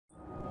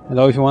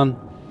Hello everyone.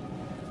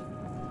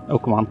 Oh,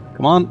 come on.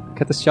 Come on.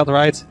 Get this shot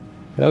right.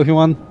 Hello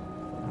everyone.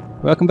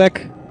 Welcome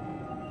back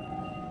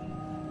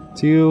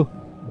to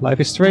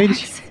Life is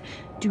Strange. Max,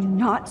 do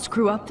not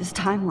screw up this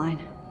timeline.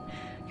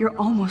 You're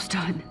almost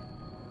done.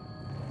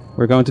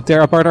 We're going to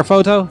tear apart our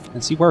photo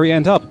and see where we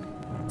end up.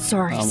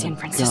 Sorry, Oh San my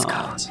Francisco.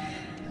 God.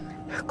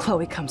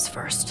 Chloe comes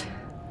first.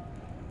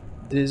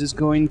 This is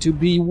going to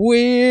be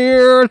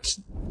weird.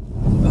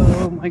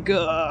 Oh my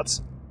god.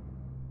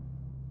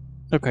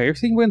 Okay,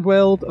 everything went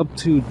well up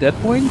to that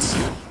point.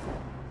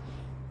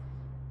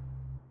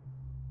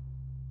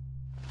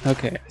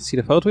 Okay, I see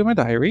the photo in my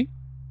diary.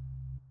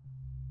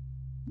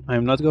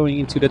 I'm not going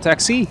into the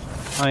taxi.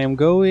 I am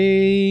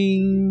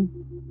going...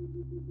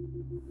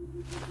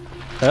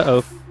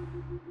 Uh-oh.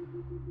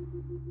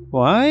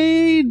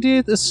 Why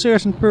did a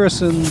certain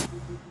person...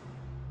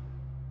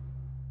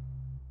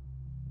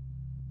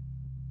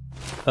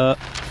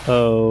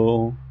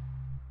 Uh-oh.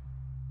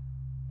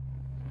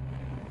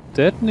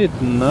 That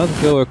did not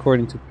go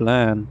according to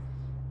plan.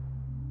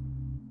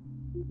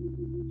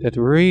 That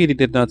really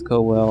did not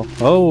go well.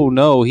 Oh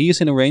no, he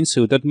is in a rain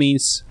suit. That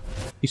means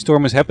the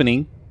storm is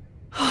happening.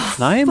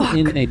 And I am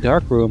in a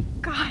dark room.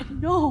 God,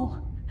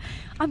 no!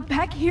 I'm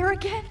back here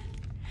again?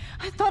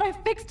 I thought I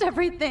fixed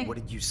everything! What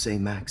did you say,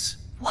 Max?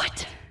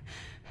 What?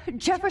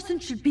 Jefferson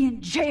should be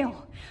in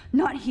jail,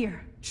 not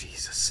here.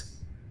 Jesus.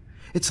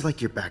 It's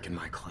like you're back in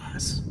my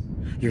class.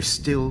 You're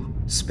still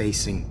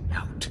spacing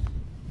out.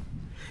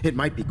 It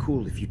might be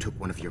cool if you took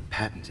one of your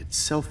patented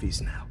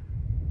selfies now.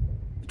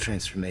 The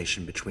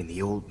transformation between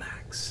the old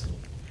Max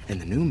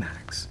and the new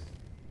Max.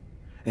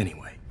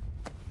 Anyway,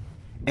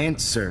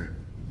 answer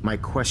my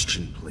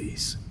question,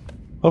 please.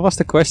 What was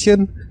the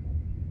question?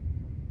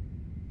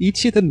 Eat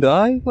shit and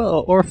die?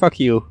 Well, or fuck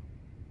you.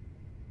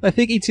 I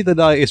think eat shit and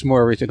die is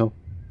more original.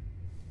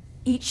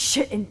 Eat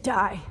shit and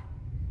die.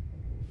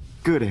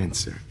 Good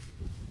answer.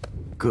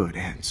 Good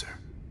answer.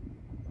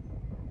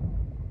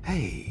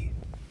 Hey,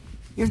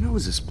 your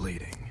nose is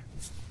bleeding.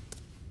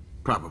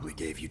 Probably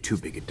gave you too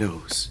big a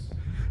dose.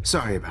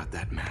 Sorry about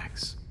that,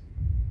 Max.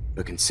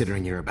 But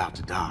considering you're about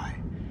to die,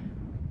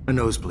 a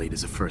nosebleed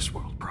is a first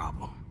world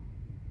problem.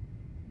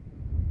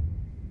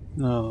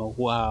 Oh,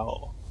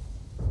 wow.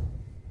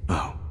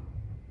 Oh,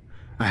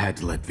 I had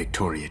to let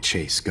Victoria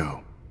Chase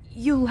go.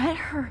 You let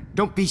her?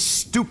 Don't be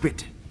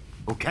stupid,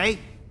 okay?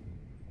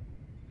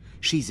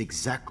 She's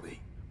exactly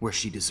where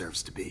she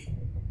deserves to be.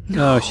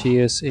 No, she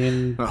is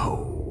in...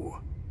 Oh,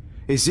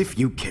 as if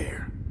you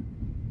care.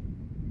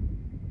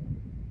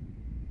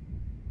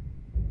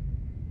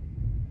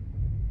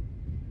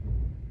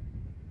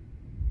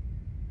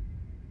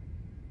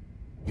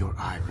 Your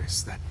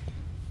iris, that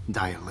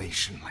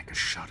dilation like a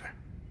shutter.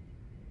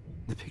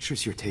 The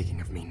pictures you're taking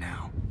of me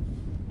now.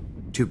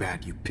 Too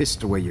bad you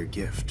pissed away your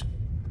gift.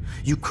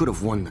 You could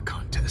have won the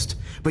contest,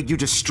 but you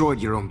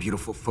destroyed your own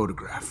beautiful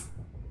photograph.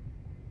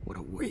 What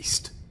a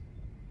waste.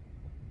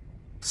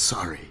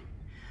 Sorry,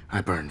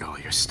 I burned all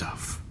your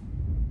stuff.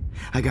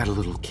 I got a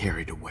little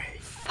carried away.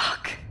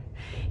 Fuck.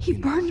 He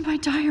burned my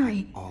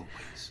diary.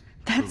 Always.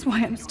 That's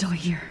why I'm still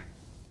here.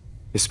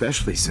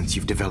 Especially since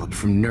you've developed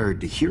from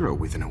nerd to hero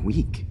within a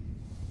week.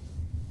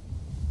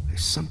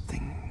 There's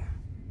something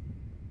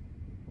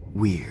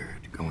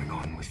weird going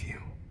on with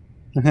you.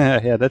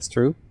 Yeah, that's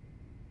true.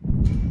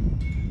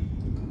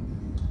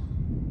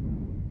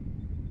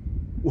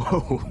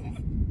 Whoa.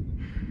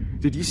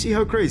 Did you see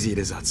how crazy it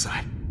is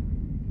outside?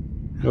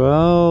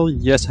 Well,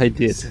 yes I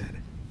did. Said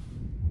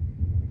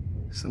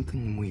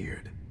something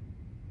weird.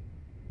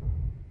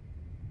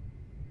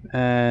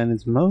 And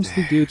it's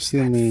mostly due There's to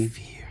that me.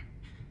 fear.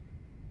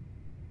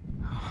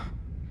 Oh,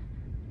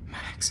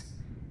 Max,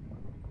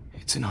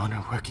 it's an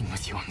honor working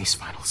with you on these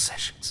final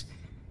sessions.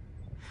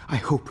 I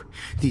hope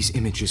these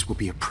images will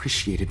be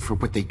appreciated for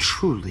what they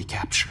truly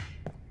capture.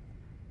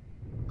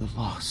 The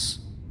loss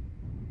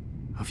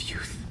of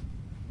youth.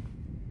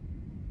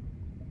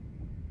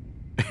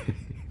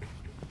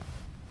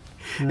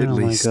 At Oh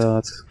least, my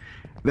god.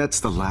 that's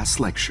the last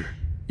lecture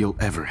you'll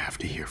ever have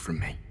to hear from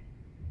me.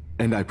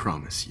 And I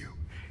promise you,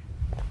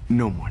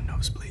 no more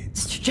nosebleeds.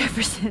 Mr.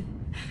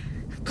 Jefferson,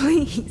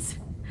 please,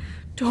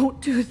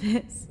 don't do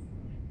this.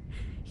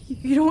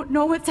 You don't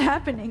know what's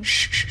happening.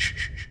 Shh, shh, shh,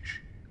 shh, shh.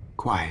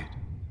 Quiet.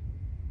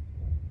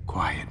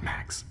 Quiet,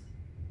 Max.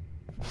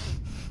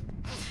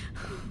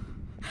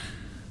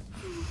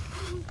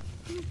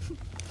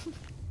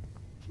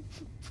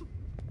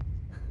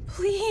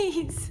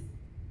 Please,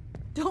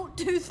 don't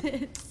do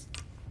this.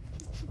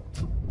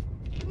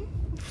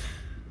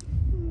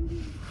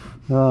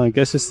 Well, I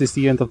guess this is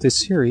the end of this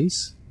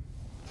series.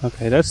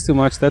 Okay, that's too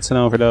much. That's an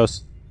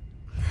overdose.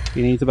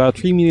 We need about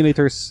 3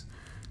 milliliters.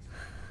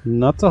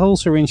 Not the whole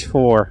syringe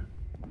full.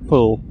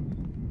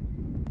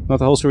 Not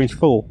the whole syringe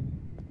full.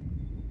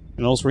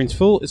 An whole syringe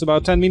full is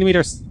about 10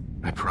 millimeters.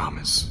 I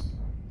promise.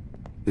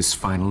 This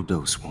final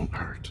dose won't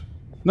hurt.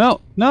 No,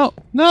 no,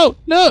 no,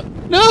 no,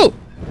 no!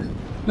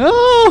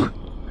 No!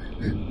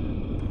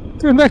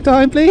 Turn back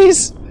time,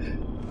 please!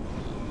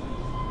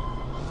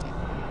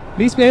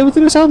 Please be able to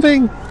do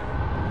something!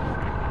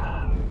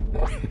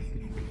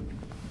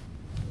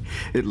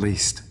 At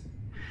least,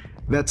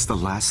 that's the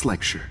last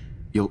lecture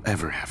you'll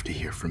ever have to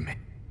hear from me.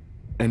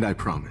 And I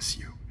promise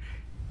you,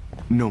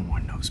 no more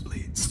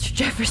nosebleeds. Mr.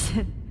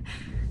 Jefferson,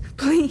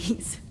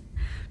 please,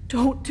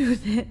 don't do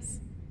this.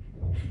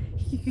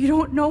 You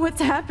don't know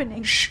what's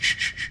happening. Shh, shh,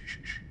 shh, shh,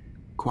 shh.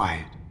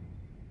 Quiet.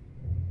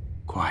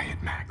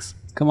 Quiet, Max.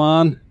 Come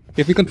on.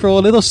 Give me control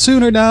a little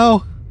sooner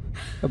now.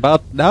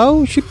 About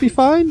now should be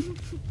fine.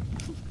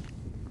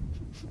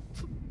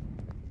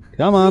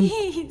 Come on.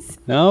 Please.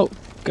 No.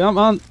 Come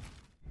on.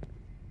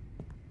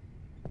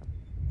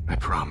 I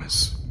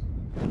promise.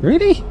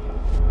 Really?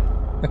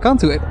 I can't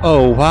do it.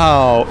 Oh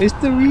wow. Is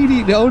the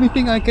really the only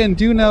thing I can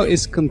do now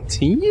is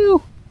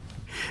continue?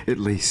 At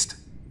least,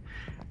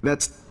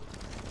 that's...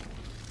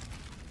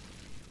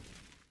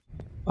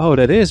 Oh,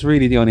 that is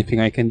really the only thing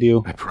I can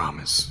do. I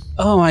promise.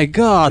 Oh my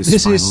god,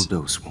 This final is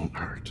dose won't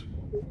hurt.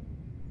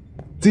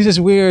 this is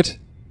weird.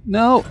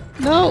 No,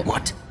 no.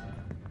 What?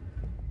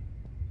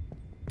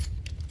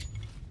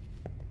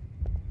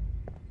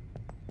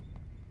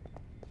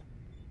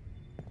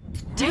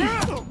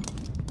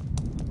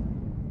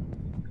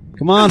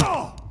 Come on.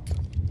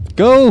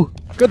 Go.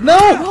 Good. No.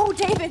 No,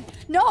 David,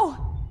 no.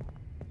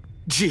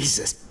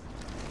 Jesus!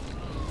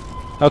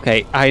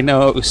 Okay, I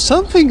know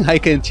something I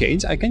can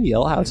change. I can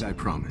yell out. And I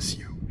promise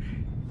you,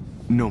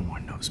 no more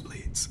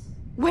nosebleeds.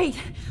 Wait,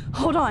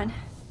 hold on.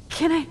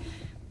 Can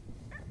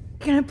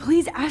I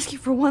please ask you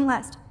for one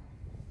last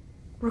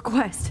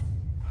request?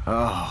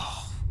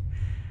 Oh,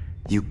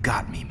 you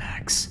got me,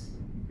 Max.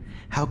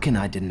 How can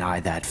I deny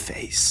that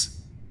face?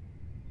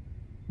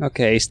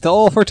 Okay,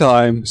 stall for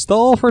time.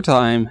 Stall for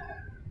time.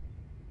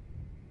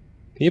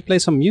 Can you play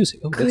some music?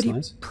 Oh, Could that's you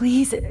nice.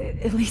 please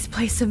at least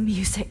play some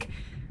music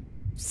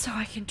so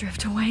I can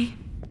drift away?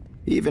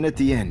 Even at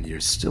the end, you're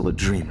still a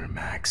dreamer,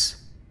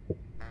 Max.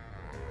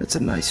 That's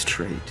a nice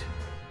trait.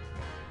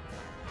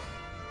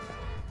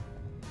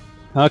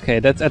 Okay,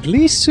 that at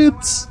least should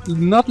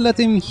not let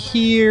him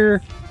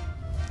hear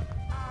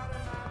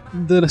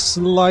the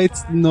slight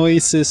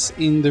noises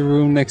in the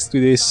room next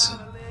to this.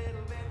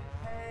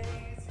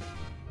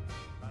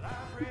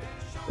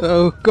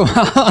 Oh, come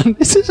on!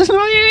 This is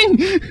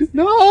annoying!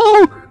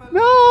 No!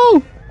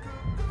 No!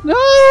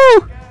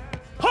 No!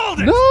 Hold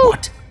it! No!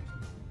 What?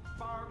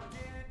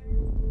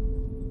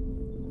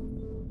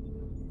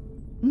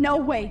 No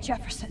way,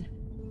 Jefferson.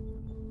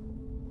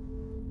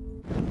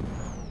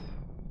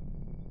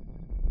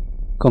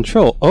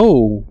 Control.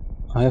 Oh,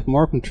 I have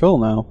more control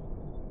now.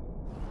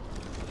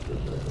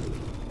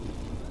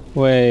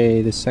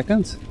 Wait a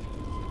second.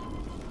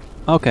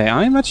 Okay,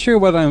 I'm not sure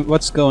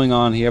what's going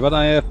on here, but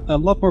I have a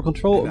lot more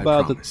control And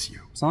about I the promise you,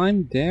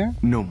 time there.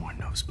 no more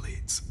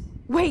nosebleeds.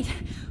 Wait,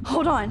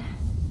 hold on.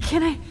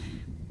 Can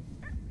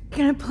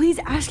I please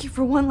ask you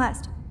for one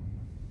last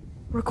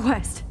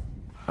request?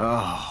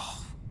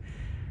 Oh,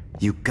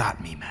 you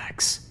got me,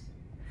 Max.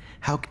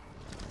 How...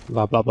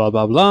 Blah blah blah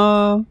blah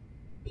blah.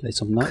 Play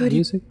some Could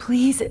music. you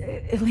please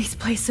at least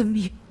play some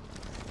music?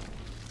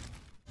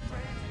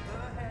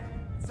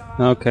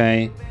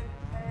 Okay.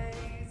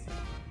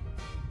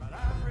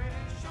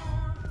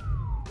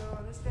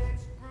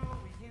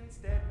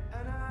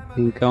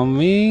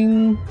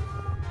 Incoming.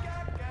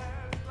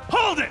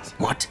 Hold it!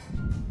 What?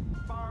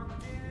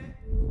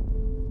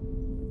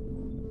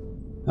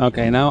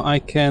 Okay, now I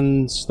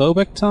can slow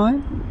back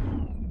time.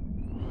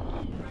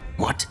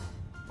 What?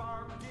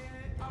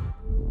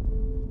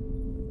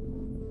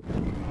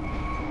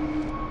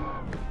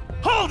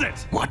 Hold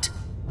it! What?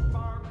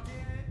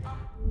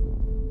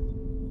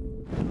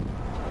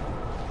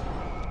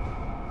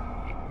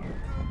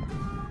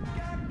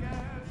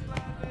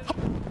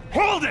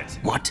 Hold it!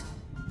 What?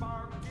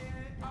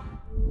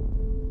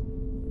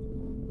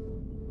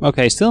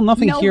 Okay, still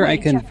nothing No here way, I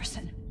can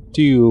Jefferson.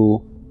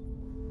 do.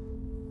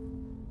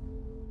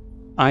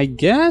 I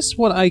guess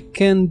what I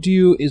can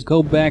do is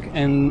go back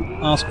and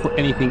ask for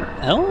anything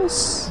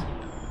else?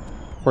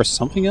 For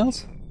something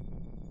else?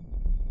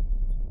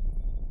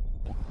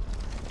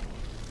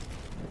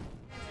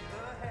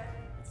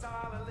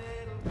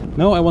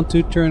 No, I want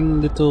to turn a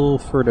little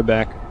further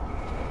back.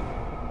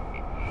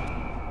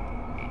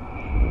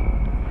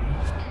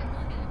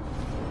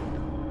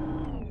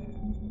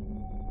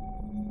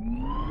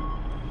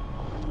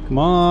 Come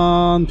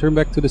on, turn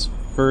back to this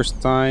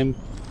first time.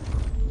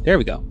 There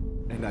we go.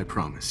 And I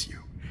promise you,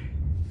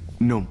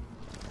 no.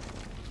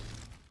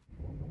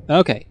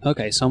 Okay,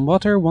 okay, some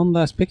water, one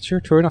last picture,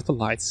 turn off the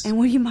lights. And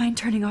would you mind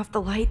turning off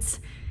the lights?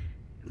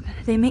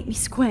 They make me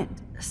squint,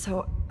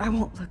 so I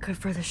won't look good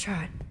for the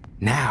shot.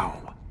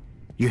 Now,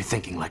 you're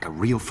thinking like a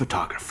real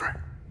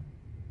photographer.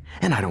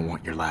 And I don't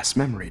want your last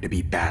memory to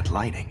be bad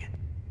lighting.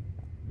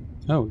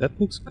 Oh, that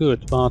looks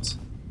good, but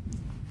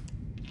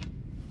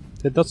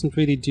that doesn't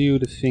really do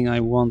the thing I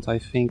want, I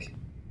think.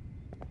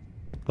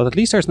 But at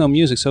least there's no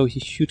music, so he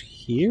should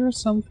hear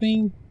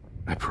something.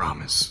 I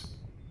promise.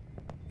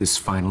 This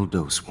final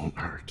dose won't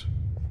hurt.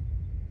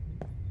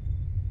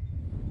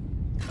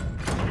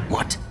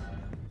 What?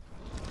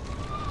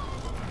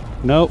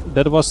 No,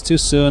 that was too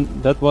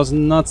soon. That was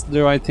not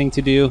the right thing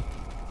to do.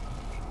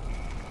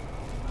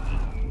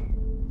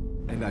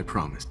 And I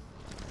promise.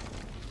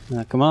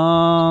 Now, come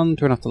on,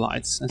 turn off the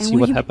lights and And see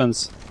will what you-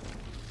 happens.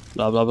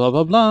 Blah blah blah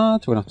blah blah.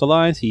 Turn off the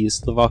lights.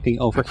 He's walking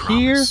over I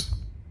here. promise.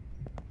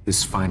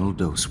 This final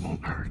dose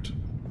won't hurt.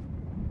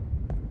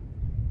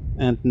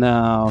 And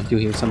now, do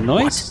you hear some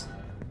noise?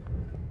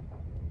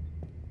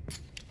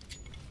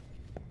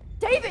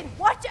 David,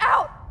 watch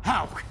out!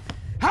 How?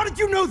 How did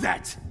you know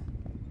that?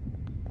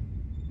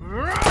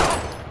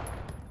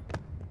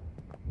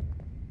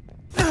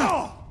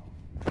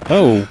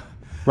 Oh,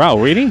 wow,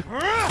 really?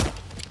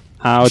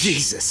 Ouch.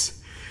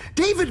 Jesus.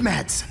 David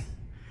Madsen.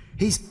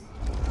 He's...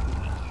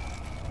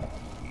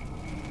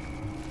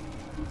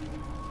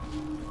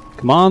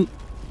 Come on.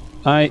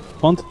 I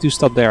wanted to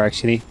stop there,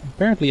 actually.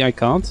 Apparently I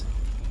can't.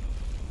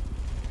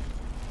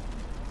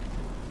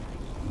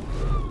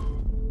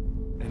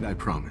 And I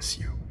promise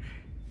you,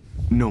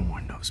 no more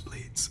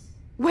nosebleeds.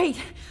 Wait,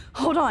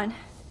 hold on.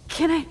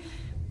 Can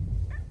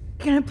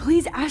I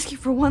please ask you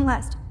for one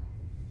last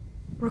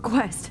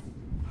request?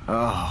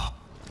 Oh,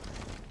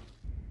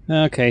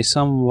 Okay,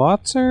 some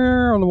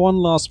water on one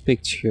last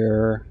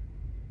picture.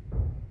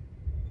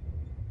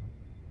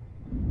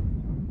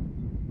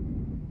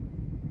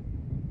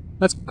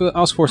 Let's go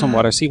ask for some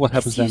water, see what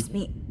happens then. Excuse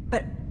me,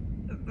 but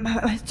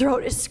my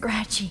throat is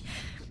scratchy.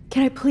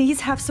 Can I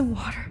please have some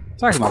water?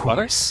 Sorry of about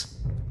water. course.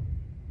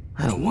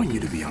 I don't want you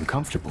to be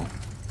uncomfortable.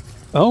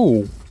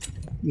 Oh,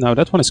 now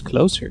that one is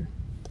closer.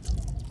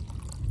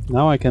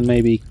 Now I can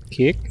maybe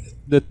kick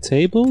the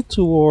table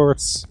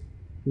towards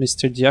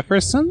Mr.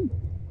 Jefferson?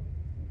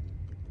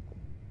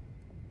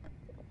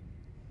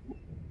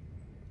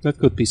 That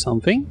could be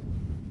something.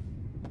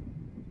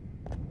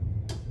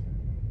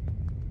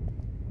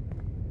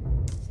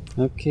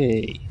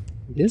 Okay,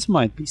 this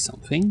might be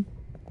something.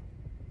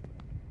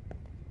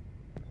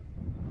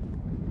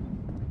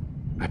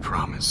 I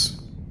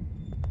promise.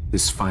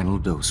 This final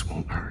dose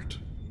won't hurt.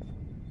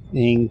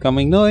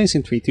 Incoming noise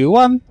in 3, 2,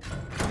 1.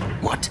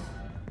 What?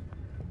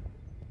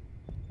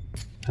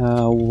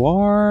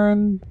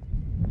 Warren.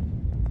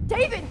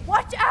 David,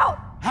 watch out!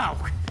 How?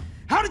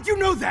 How did you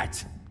know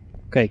that?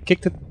 Okay,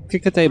 kick the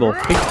table.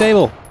 Kick the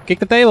table. Kick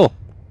the table.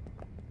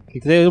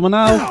 Kick the table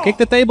now. Kick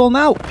the table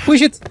now.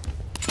 Push it.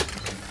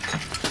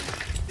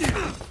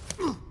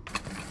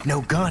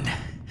 No gun.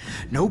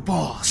 No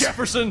balls.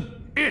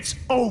 Jefferson, it's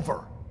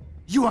over.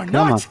 You are Come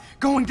not on.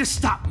 going to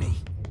stop me.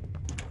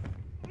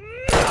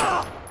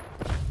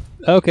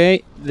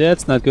 Okay,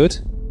 that's not good.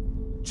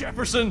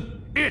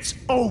 Jefferson, it's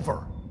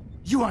over.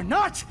 You are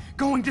not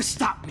going to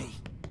stop me.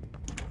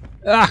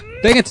 Ah,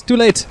 dang it, too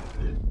late.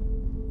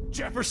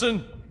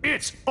 Jefferson,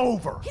 it's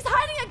over. He's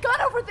hiding a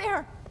gun over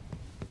there!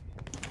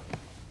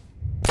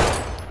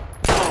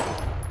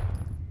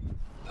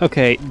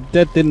 Okay,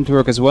 that didn't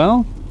work as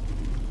well.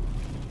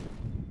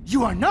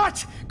 You are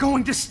not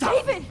going to stop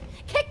me. David,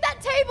 kick that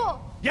table!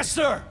 Yes,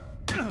 sir.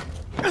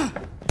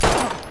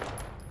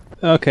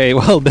 Okay,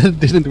 well, that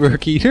didn't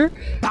work either.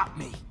 Stop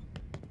me.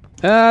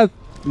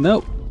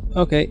 No.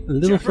 Okay, a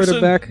little Jefferson,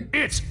 further back.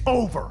 it's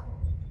over.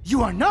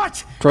 You are not.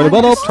 Throw the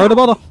going to bottle, throw the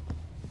bottle.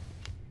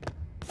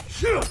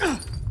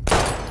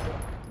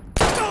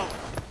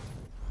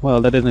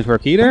 Well, that didn't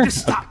work either. Just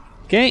stop.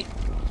 Okay.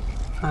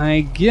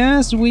 I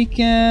guess we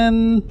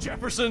can...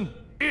 Jefferson,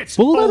 it's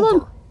Pull that over.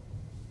 one.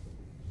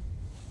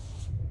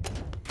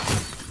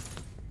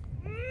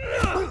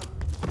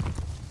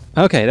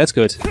 Okay, that's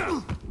good.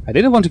 I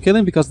didn't want to kill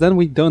him because then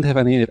we don't have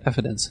any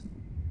evidence.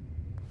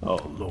 Oh,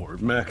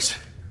 Lord, Max.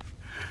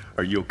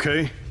 Are you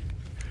okay?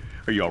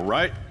 Are you all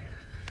right?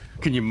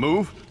 Can you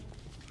move?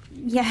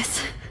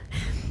 Yes.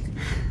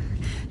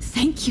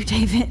 Thank you,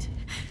 David.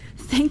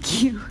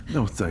 Thank you.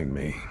 Don't thank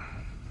me.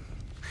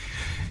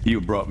 You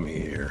brought me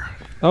here.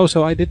 Oh,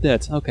 so I did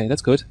that. Okay,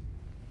 that's good.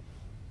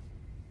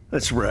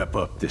 Let's wrap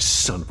up this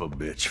son of a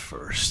bitch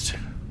first.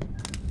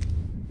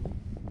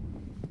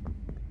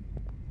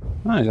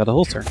 Ah, I got a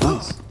holster.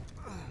 Nice.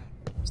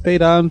 Stay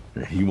down.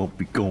 He won't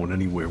be going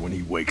anywhere when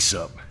he wakes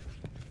up.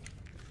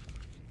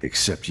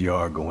 Except you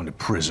are going to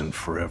prison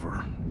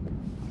forever.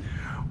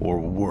 Or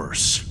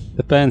worse.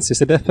 Depends. Is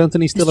the death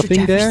penalty still a Mr.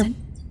 thing Jefferson?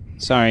 there?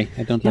 Sorry,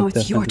 I don't Now like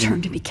it's death your penalty.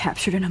 turn to be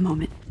captured in a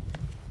moment.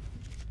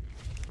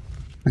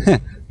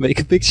 Make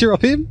a picture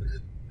of him?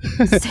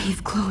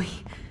 Save Chloe.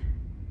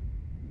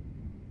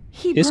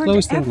 He Is Chloe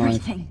burned still alive?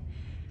 everything,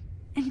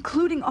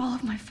 including all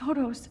of my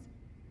photos.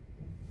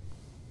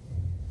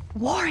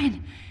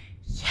 Warren!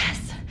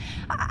 Yes!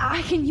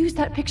 I can use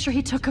that picture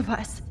he took of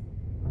us.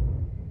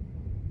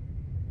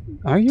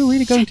 Are you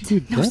really going to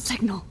Shit, do no that?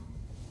 signal.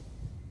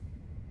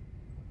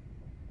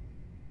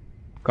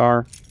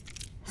 Car.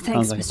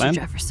 Thanks, like a Mr. plan.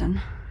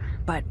 Jefferson.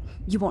 But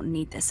you won't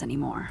need this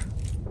anymore.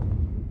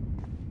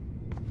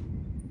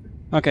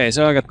 Okay,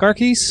 so I got car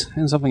keys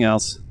and something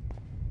else.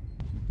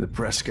 The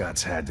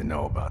Prescotts had to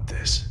know about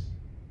this.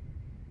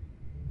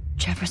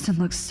 Jefferson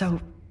looks so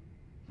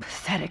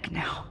pathetic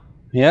now.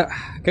 Yeah,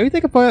 can we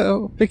take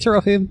a picture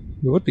of him?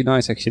 It would be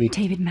nice, actually.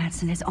 David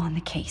Madsen is on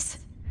the case.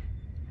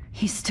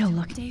 He's still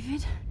looking.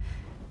 David?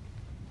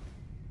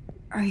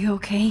 Are you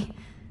okay?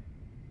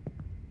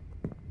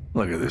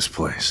 Look at this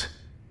place.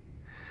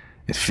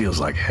 It feels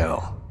like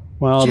hell.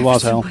 Well, it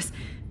was hell.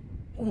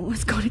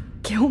 was going to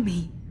kill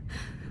me.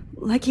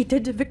 Like he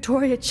did to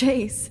Victoria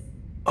Chase.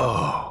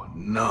 Oh,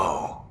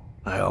 no.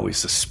 I always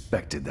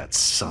suspected that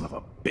son of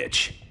a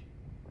bitch.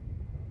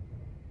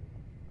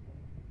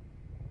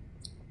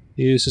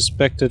 You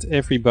suspected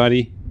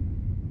everybody.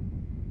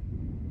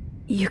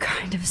 You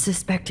kind of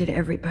suspected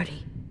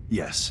everybody.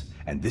 Yes,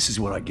 and this is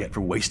what I get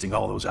for wasting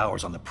all those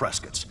hours on the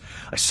Prescotts.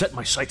 I set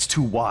my sights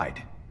too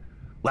wide.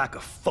 Lack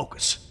of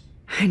focus.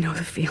 I know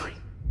the feeling.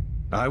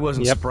 I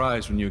wasn't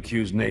surprised when you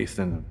accused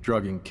Nathan of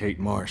drugging Kate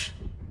Marsh.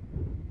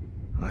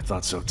 I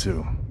thought so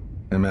too.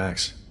 And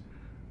Max,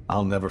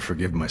 I'll never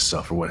forgive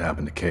myself for what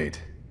happened to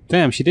Kate.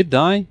 Damn, she did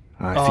die?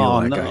 I feel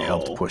like I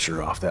helped push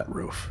her off that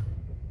roof.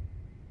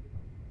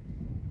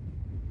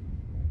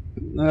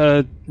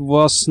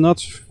 Was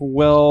not,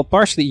 well,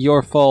 partially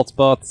your fault,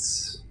 but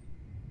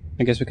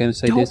I guess we can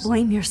say this. Don't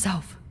blame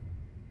yourself.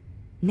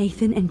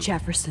 Nathan and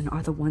Jefferson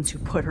are the ones who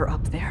put her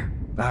up there.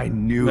 I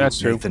knew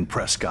That's Nathan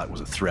Prescott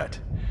was a threat.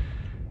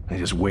 I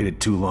just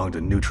waited too long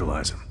to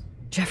neutralize him.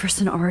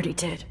 Jefferson already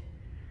did.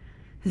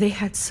 They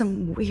had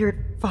some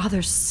weird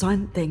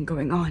father-son thing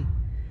going on.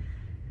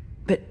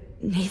 But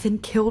Nathan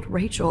killed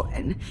Rachel,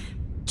 and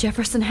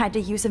Jefferson had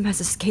to use him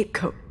as a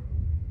scapegoat.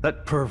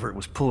 That pervert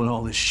was pulling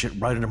all this shit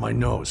right under my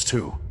nose,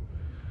 too.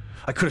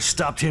 I could have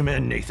stopped him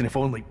and Nathan if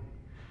only...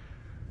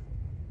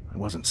 I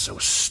wasn't so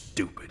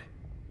stupid.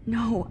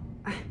 No,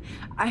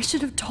 I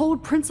should have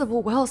told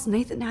Principal Wells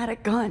Nathan had a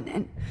gun,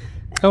 and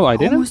Oh, I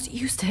didn't? almost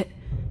used it.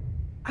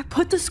 I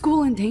put the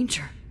school in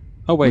danger.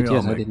 Oh wait, We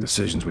yes, all I make didn't.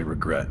 decisions we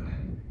regret.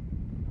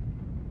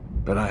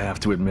 But I have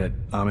to admit,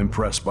 I'm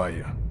impressed by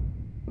you.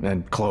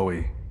 And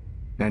Chloe.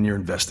 And your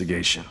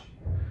investigation.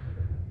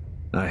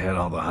 I had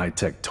all the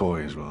high-tech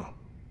toys, well,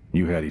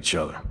 you had each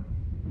other.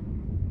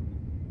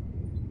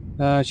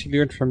 She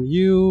learned from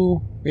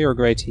you. We are a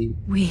great team.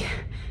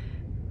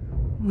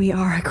 We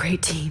are a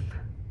great team.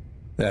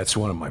 That's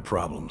one of my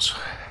problems.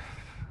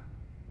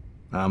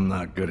 I'm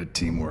not good at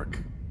teamwork.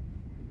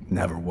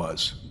 Never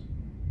was.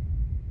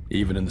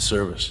 Even in the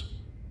service.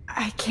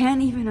 I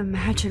can't even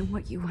imagine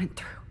what you went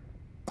through.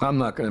 I'm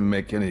not gonna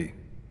make any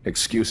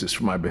excuses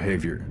for my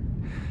behavior.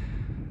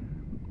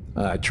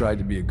 I tried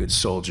to be a good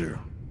soldier,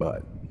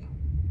 but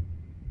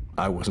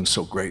I wasn't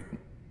so great.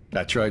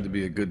 I tried to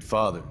be a good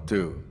father,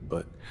 too,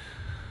 but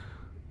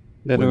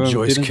That when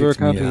Joyce didn't kicked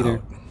work out me either.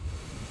 out,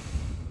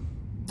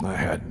 I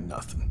had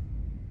nothing.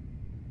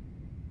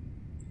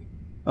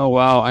 Oh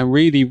wow, I'm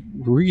really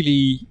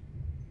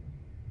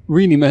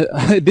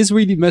this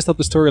really messed up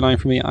the storyline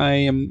for me. I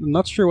am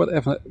not sure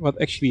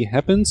what actually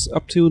happens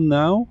up to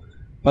now,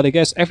 but I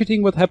guess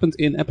everything what happened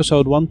in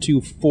episode 1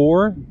 to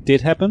 4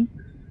 did happen,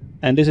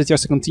 and this is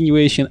just a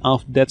continuation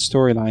of that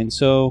storyline.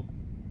 So,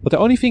 but the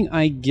only thing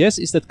I guess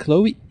is that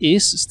Chloe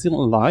is still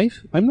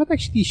alive. I'm not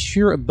actually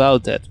sure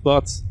about that,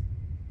 but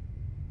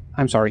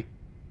I'm sorry.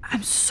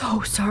 I'm so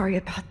sorry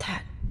about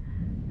that.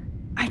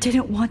 I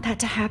didn't want that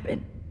to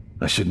happen.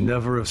 I should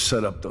never have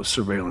set up those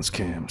surveillance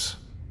cams.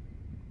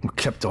 Or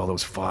kept all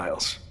those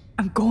files.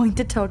 I'm going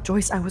to tell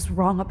Joyce I was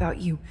wrong about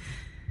you.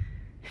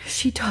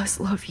 She does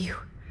love you.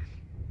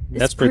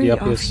 That's pretty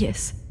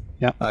obvious.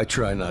 I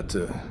try not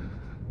to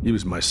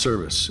use my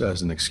service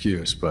as an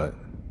excuse, but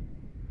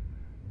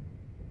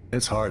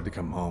it's hard to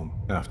come home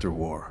after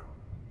war.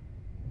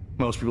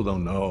 Most people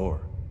don't know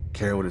or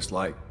care what it's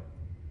like.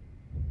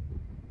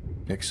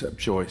 Except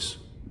Joyce.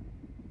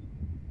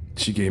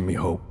 She gave me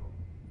hope.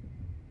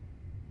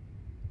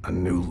 A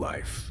new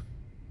life.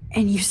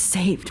 And you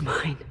saved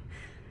mine.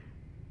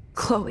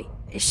 Chloe,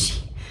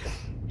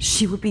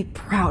 she would be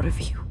proud of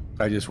you.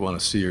 I just want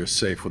to see her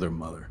safe with her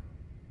mother.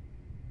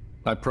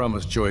 I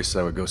promised Joyce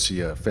I would go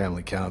see a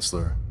family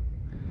counselor.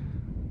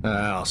 And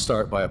I'll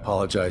start by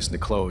apologizing to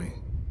Chloe.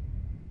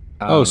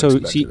 I Oh, don't so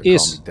expect she her to call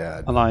is me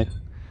Dad. alive.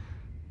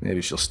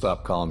 Maybe she'll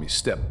stop calling me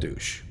step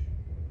douche.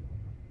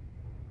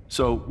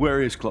 So,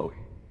 where is Chloe?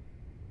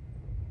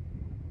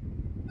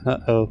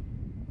 Uh-oh.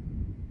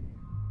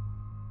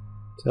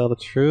 Tell the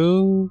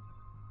truth.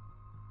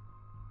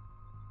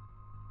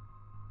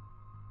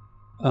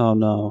 Oh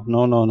no.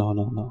 No, no, no,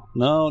 no, no.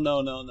 No,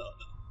 no, no, no.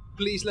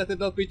 Please let it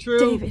not be true.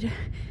 David,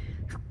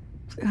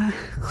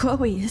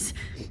 Chloe is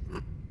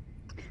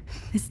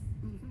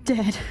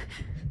dead.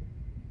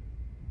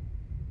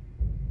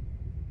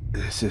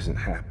 This isn't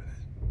happening.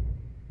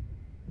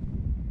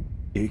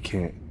 It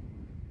can't.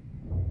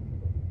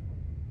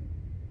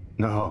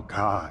 No,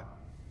 God.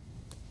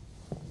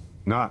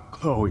 Not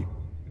Chloe.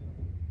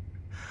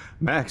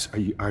 Max,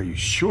 are you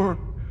sure?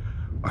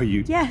 Are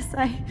you... Yes,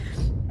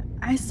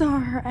 I saw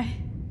her.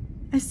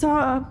 I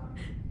saw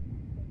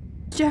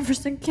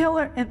Jefferson kill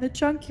her in the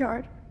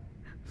junkyard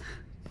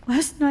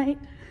last night.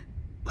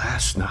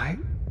 Last night?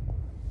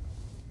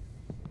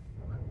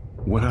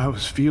 When I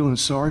was feeling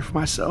sorry for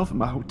myself in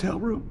my hotel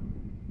room?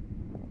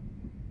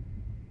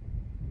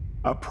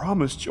 I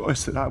promised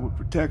Joyce that I would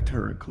protect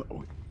her and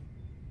Chloe.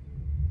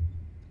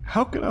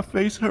 How can I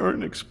face her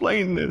and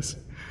explain this?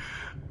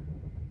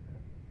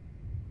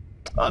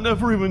 I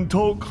never even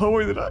told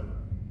Chloe that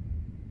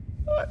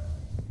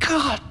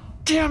God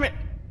damn it!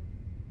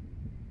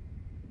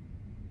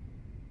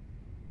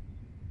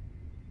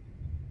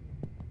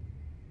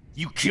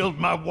 You killed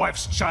my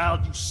wife's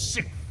child, you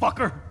sick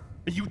fucker!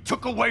 And you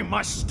took away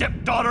my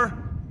stepdaughter?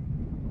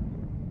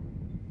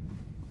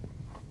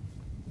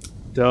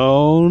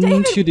 Don't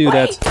David, you do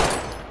wait! that.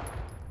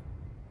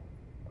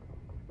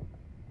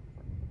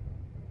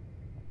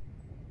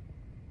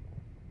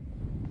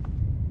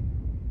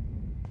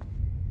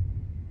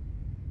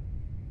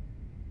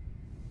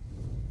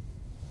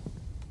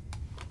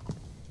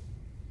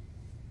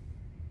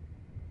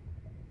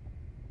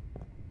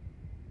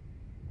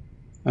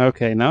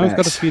 Okay, now I've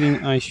got a Max.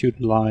 feeling I should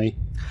lie.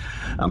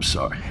 I'm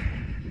sorry.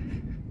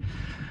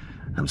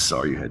 I'm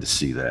sorry you had to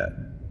see that.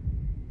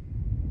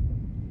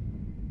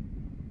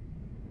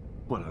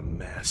 What a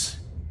mess.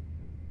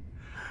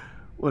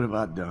 What have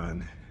I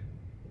done?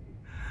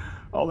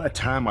 All that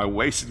time I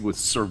wasted with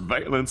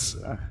surveillance.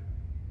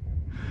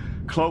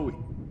 Chloe,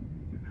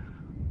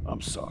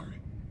 I'm sorry.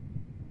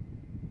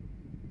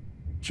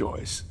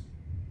 Joyce,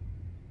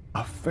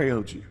 I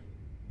failed you.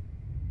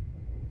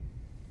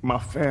 My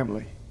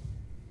family.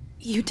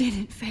 You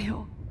didn't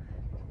fail.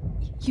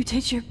 You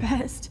did your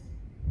best.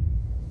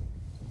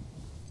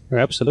 Your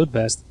absolute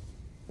best,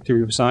 to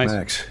be precise.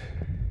 Max,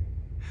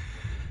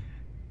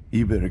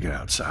 you better get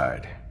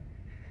outside.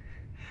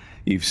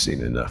 You've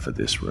seen enough of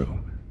this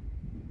room.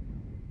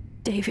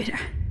 David,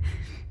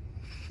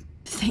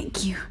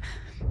 thank you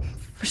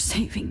for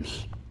saving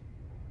me.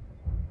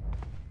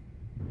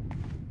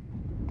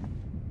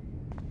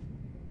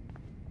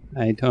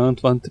 I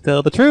don't want to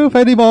tell the truth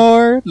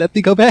anymore. Let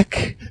me go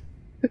back.